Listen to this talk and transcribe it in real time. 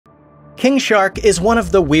King Shark is one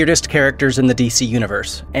of the weirdest characters in the DC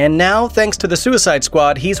universe, and now, thanks to the Suicide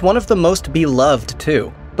Squad, he's one of the most beloved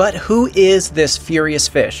too. But who is this furious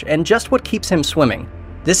fish, and just what keeps him swimming?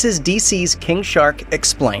 This is DC's King Shark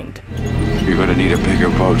Explained. You're gonna need a bigger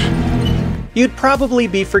boat. You'd probably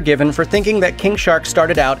be forgiven for thinking that King Shark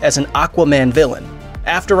started out as an Aquaman villain.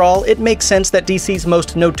 After all, it makes sense that DC's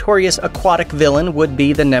most notorious aquatic villain would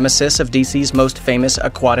be the nemesis of DC's most famous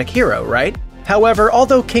aquatic hero, right? However,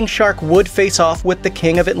 although King Shark would face off with the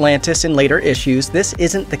King of Atlantis in later issues, this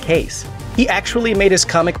isn't the case. He actually made his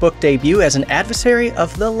comic book debut as an adversary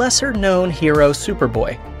of the lesser-known hero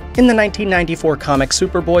Superboy. In the 1994 comic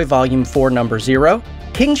Superboy Volume 4 Number 0,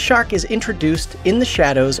 King Shark is introduced in the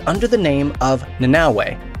shadows under the name of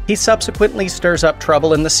Nanaue. He subsequently stirs up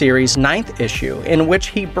trouble in the series' 9th issue, in which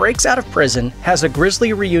he breaks out of prison, has a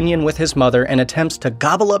grisly reunion with his mother, and attempts to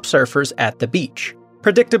gobble up surfers at the beach.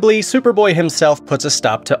 Predictably, Superboy himself puts a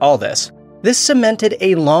stop to all this. This cemented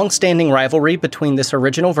a long-standing rivalry between this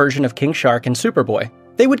original version of King Shark and Superboy.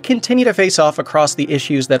 They would continue to face off across the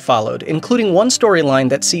issues that followed, including one storyline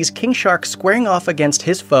that sees King Shark squaring off against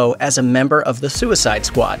his foe as a member of the Suicide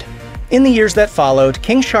Squad. In the years that followed,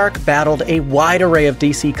 King Shark battled a wide array of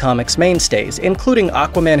DC Comics mainstays, including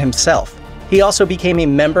Aquaman himself. He also became a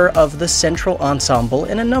member of the central ensemble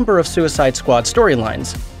in a number of Suicide Squad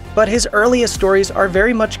storylines. But his earliest stories are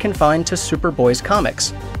very much confined to Superboy's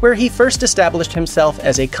comics, where he first established himself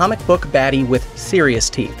as a comic book baddie with serious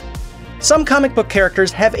teeth. Some comic book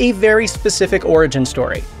characters have a very specific origin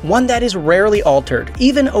story, one that is rarely altered,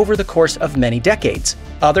 even over the course of many decades.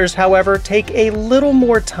 Others, however, take a little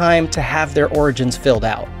more time to have their origins filled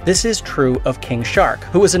out. This is true of King Shark,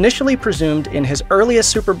 who was initially presumed in his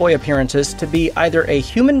earliest Superboy appearances to be either a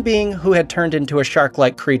human being who had turned into a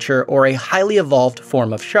shark-like creature or a highly evolved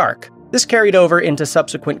form of shark. This carried over into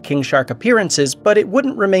subsequent King Shark appearances, but it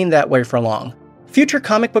wouldn't remain that way for long. Future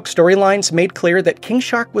comic book storylines made clear that King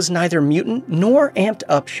Shark was neither mutant nor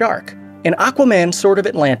amped-up shark. In Aquaman Sword of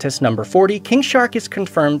Atlantis number 40, King Shark is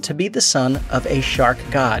confirmed to be the son of a shark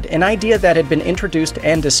god, an idea that had been introduced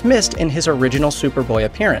and dismissed in his original Superboy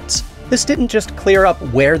appearance. This didn't just clear up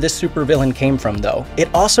where this supervillain came from, though.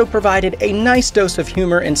 It also provided a nice dose of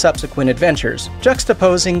humor in subsequent adventures,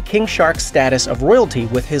 juxtaposing King Shark's status of royalty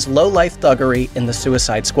with his low-life thuggery in the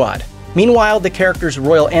Suicide Squad. Meanwhile, the character's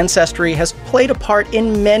royal ancestry has played a part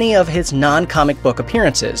in many of his non-comic book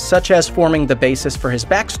appearances, such as forming the basis for his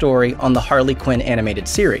backstory on the Harley Quinn animated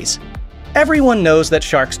series. Everyone knows that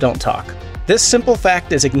sharks don't talk. This simple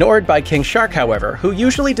fact is ignored by King Shark, however, who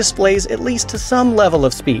usually displays at least some level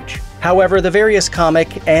of speech. However, the various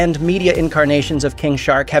comic and media incarnations of King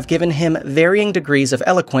Shark have given him varying degrees of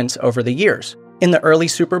eloquence over the years. In the early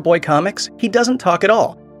Superboy comics, he doesn't talk at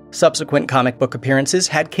all. Subsequent comic book appearances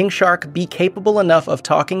had King Shark be capable enough of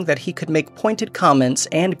talking that he could make pointed comments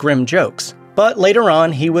and grim jokes. But later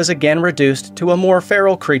on, he was again reduced to a more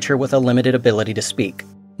feral creature with a limited ability to speak.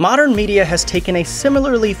 Modern media has taken a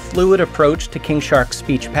similarly fluid approach to King Shark's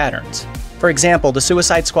speech patterns. For example, the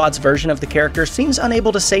Suicide Squad's version of the character seems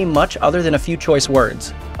unable to say much other than a few choice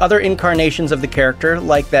words. Other incarnations of the character,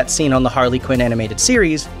 like that seen on the Harley Quinn animated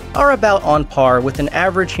series, are about on par with an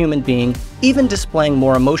average human being, even displaying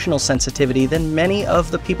more emotional sensitivity than many of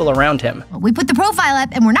the people around him. Well, we put the profile up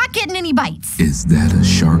and we're not getting any bites. Is that a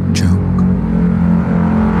shark joke?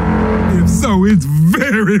 If so, it's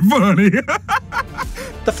very funny.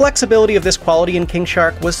 The flexibility of this quality in King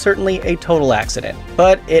Shark was certainly a total accident,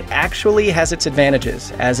 but it actually has its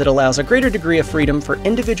advantages, as it allows a greater degree of freedom for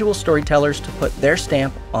individual storytellers to put their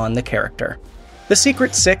stamp on the character. The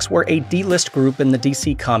Secret Six were a D-list group in the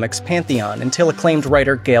DC Comics pantheon until acclaimed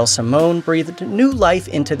writer Gail Simone breathed new life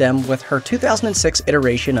into them with her 2006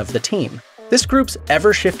 iteration of the team. This group's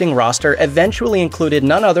ever-shifting roster eventually included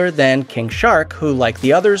none other than King Shark, who, like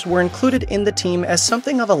the others, were included in the team as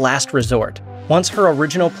something of a last resort. Once her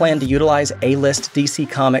original plan to utilize A-list DC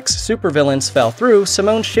Comics supervillains fell through,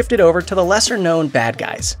 Simone shifted over to the lesser-known bad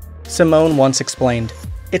guys. Simone once explained,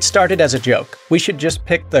 "It started as a joke. We should just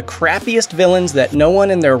pick the crappiest villains that no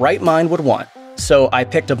one in their right mind would want. So I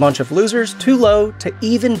picked a bunch of losers too low to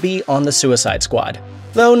even be on the Suicide Squad."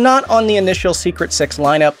 Though not on the initial Secret Six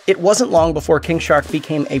lineup, it wasn't long before King Shark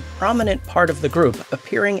became a prominent part of the group,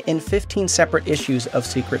 appearing in 15 separate issues of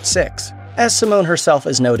Secret Six. As Simone herself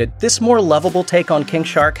has noted, this more lovable take on King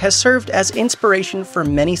Shark has served as inspiration for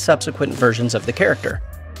many subsequent versions of the character.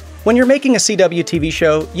 When you're making a CW TV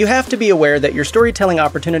show, you have to be aware that your storytelling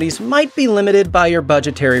opportunities might be limited by your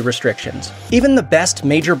budgetary restrictions. Even the best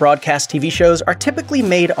major broadcast TV shows are typically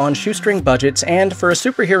made on shoestring budgets, and for a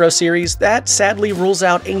superhero series, that sadly rules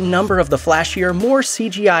out a number of the flashier, more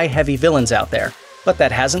CGI-heavy villains out there. But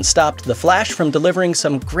that hasn't stopped The Flash from delivering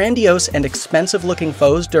some grandiose and expensive-looking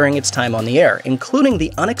foes during its time on the air, including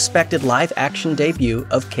the unexpected live-action debut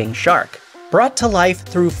of King Shark. Brought to life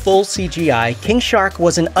through full CGI, King Shark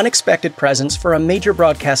was an unexpected presence for a major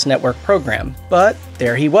broadcast network program, but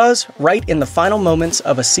there he was, right in the final moments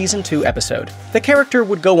of a Season 2 episode. The character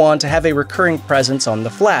would go on to have a recurring presence on The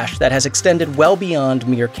Flash that has extended well beyond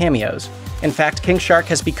mere cameos. In fact, King Shark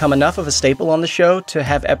has become enough of a staple on the show to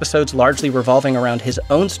have episodes largely revolving around his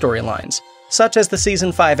own storylines, such as the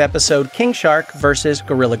Season 5 episode King Shark vs.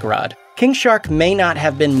 Gorilla Grodd. King Shark may not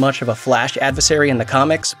have been much of a Flash adversary in the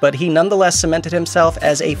comics, but he nonetheless cemented himself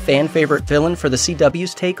as a fan-favorite villain for the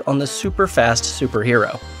CW's take on the super-fast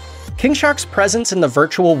superhero. King Shark's presence in the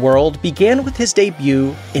virtual world began with his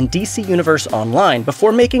debut in DC Universe Online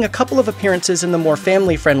before making a couple of appearances in the more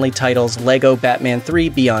family-friendly titles LEGO Batman 3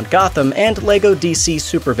 Beyond Gotham and LEGO DC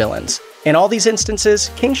Supervillains. In all these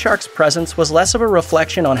instances, King Shark's presence was less of a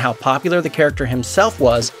reflection on how popular the character himself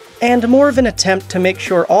was, and more of an attempt to make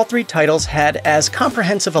sure all three titles had as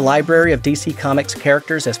comprehensive a library of DC Comics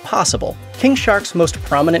characters as possible. King Shark's most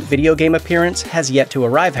prominent video game appearance has yet to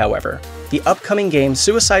arrive, however. The upcoming game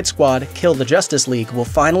Suicide Squad: Kill the Justice League will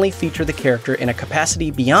finally feature the character in a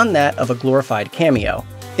capacity beyond that of a glorified cameo.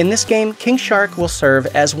 In this game, King Shark will serve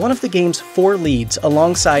as one of the game's 4 leads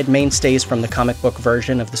alongside mainstays from the comic book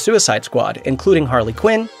version of the Suicide Squad, including Harley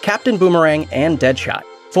Quinn, Captain Boomerang, and Deadshot.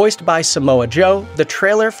 Voiced by Samoa Joe, the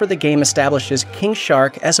trailer for the game establishes King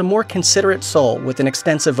Shark as a more considerate soul with an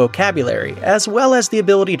extensive vocabulary, as well as the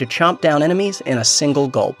ability to chomp down enemies in a single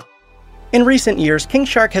gulp. In recent years, King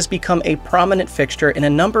Shark has become a prominent fixture in a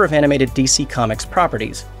number of animated DC Comics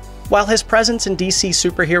properties. While his presence in DC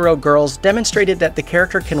Superhero Girls demonstrated that the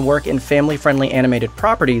character can work in family-friendly animated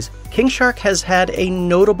properties, King Shark has had a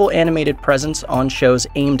notable animated presence on shows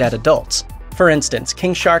aimed at adults. For instance,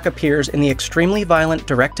 King Shark appears in the extremely violent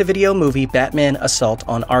direct-to-video movie Batman: Assault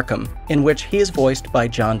on Arkham, in which he is voiced by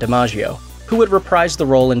John DiMaggio, who would reprise the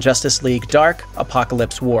role in Justice League Dark: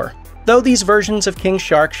 Apocalypse War. Though these versions of King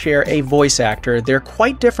Shark share a voice actor, they're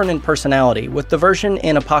quite different in personality, with the version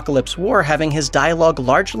in Apocalypse War having his dialogue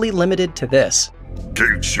largely limited to this: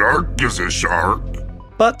 King Shark is a shark.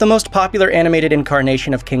 But the most popular animated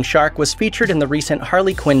incarnation of King Shark was featured in the recent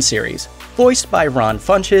Harley Quinn series. Voiced by Ron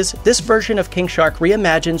Funches, this version of King Shark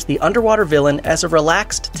reimagines the underwater villain as a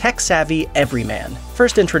relaxed, tech-savvy everyman.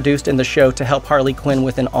 First introduced in the show to help Harley Quinn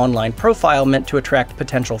with an online profile meant to attract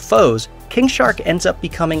potential foes, King Shark ends up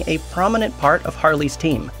becoming a prominent part of Harley's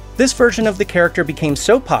team. This version of the character became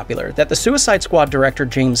so popular that the Suicide Squad director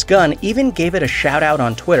James Gunn even gave it a shout-out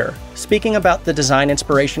on Twitter. Speaking about the design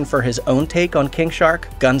inspiration for his own take on King Shark,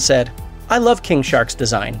 Gunn said, "I love King Shark's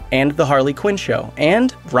design, and the Harley Quinn show,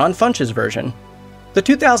 and Ron Funches' version." The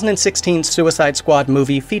 2016 Suicide Squad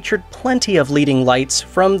movie featured plenty of leading lights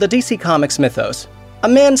from the DC Comics mythos. A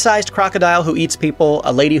man-sized crocodile who eats people,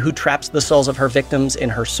 a lady who traps the souls of her victims in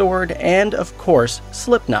her sword, and, of course,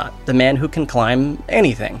 Slipknot, the man who can climb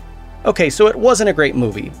anything. Okay, so it wasn't a great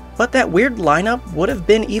movie, but that weird lineup would have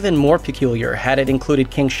been even more peculiar had it included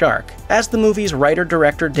King Shark, as the movie's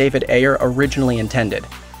writer-director David Ayer originally intended.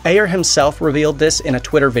 Ayer himself revealed this in a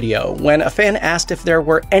Twitter video when a fan asked if there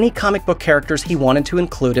were any comic book characters he wanted to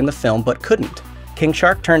include in the film but couldn't. King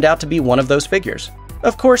Shark turned out to be one of those figures.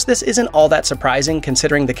 Of course, this isn't all that surprising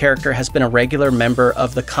considering the character has been a regular member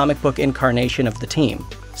of the comic book incarnation of the team.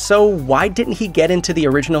 So why didn't he get into the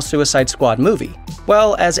original Suicide Squad movie?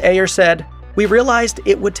 Well, as Ayer said, "We realized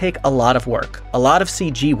it would take a lot of work, a lot of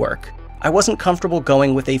CG work. I wasn't comfortable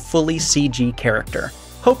going with a fully CG character."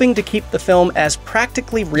 Hoping to keep the film as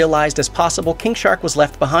practically realized as possible, King Shark was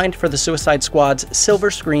left behind for the Suicide Squad's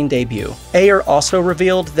silver screen debut. Ayer also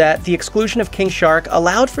revealed that the exclusion of King Shark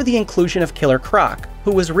allowed for the inclusion of Killer Croc,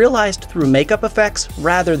 who was realized through makeup effects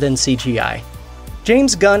rather than CGI.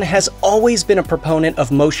 James Gunn has always been a proponent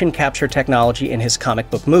of motion capture technology in his comic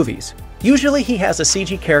book movies. Usually he has a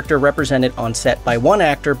CG character represented on set by one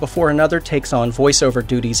actor before another takes on voiceover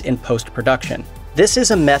duties in post-production. This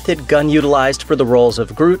is a method Gunn utilized for the roles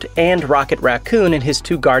of Groot and Rocket Raccoon in his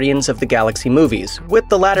 2 Guardians of the Galaxy movies, with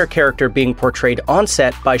the latter character being portrayed on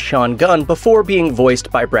set by Sean Gunn before being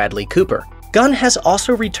voiced by Bradley Cooper. Gunn has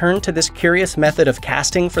also returned to this curious method of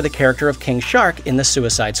casting for the character of King Shark in the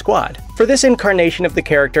Suicide Squad. For this incarnation of the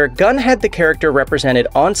character, Gunn had the character represented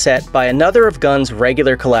on set by another of Gunn's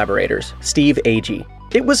regular collaborators, Steve Agee.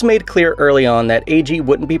 It was made clear early on that AG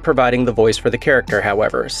wouldn't be providing the voice for the character,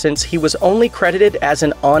 however, since he was only credited as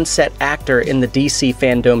an on-set actor in the DC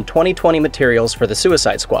Fandom 2020 materials for the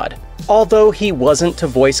Suicide Squad. Although he wasn't to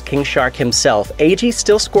voice King Shark himself, AG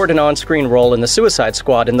still scored an on-screen role in the Suicide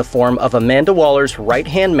Squad in the form of Amanda Waller's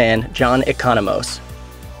right-hand man, John Economos.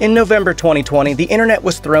 In November 2020, the internet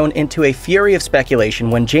was thrown into a fury of speculation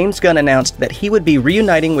when James Gunn announced that he would be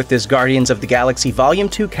reuniting with his Guardians of the Galaxy Volume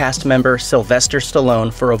 2 cast member Sylvester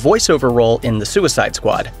Stallone for a voiceover role in the Suicide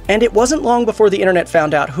Squad. And it wasn't long before the internet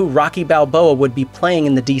found out who Rocky Balboa would be playing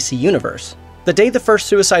in the DC universe. The day the first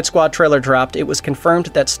Suicide Squad trailer dropped, it was confirmed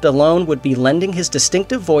that Stallone would be lending his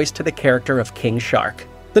distinctive voice to the character of King Shark.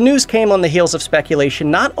 The news came on the heels of speculation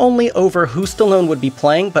not only over who Stallone would be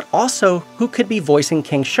playing, but also who could be voicing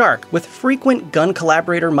King Shark, with frequent Gunn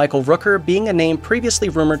collaborator Michael Rooker being a name previously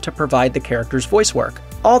rumored to provide the character's voice work.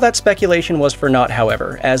 All that speculation was for naught,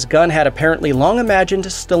 however, as Gunn had apparently long imagined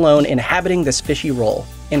Stallone inhabiting this fishy role.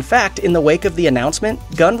 In fact, in the wake of the announcement,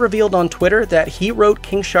 Gunn revealed on Twitter that he wrote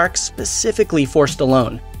King Shark specifically for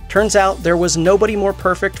Stallone. Turns out there was nobody more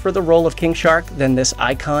perfect for the role of King Shark than this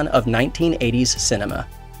icon of 1980s cinema.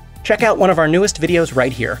 Check out one of our newest videos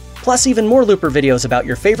right here. Plus, even more Looper videos about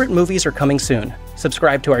your favorite movies are coming soon.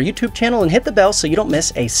 Subscribe to our YouTube channel and hit the bell so you don't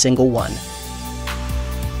miss a single one.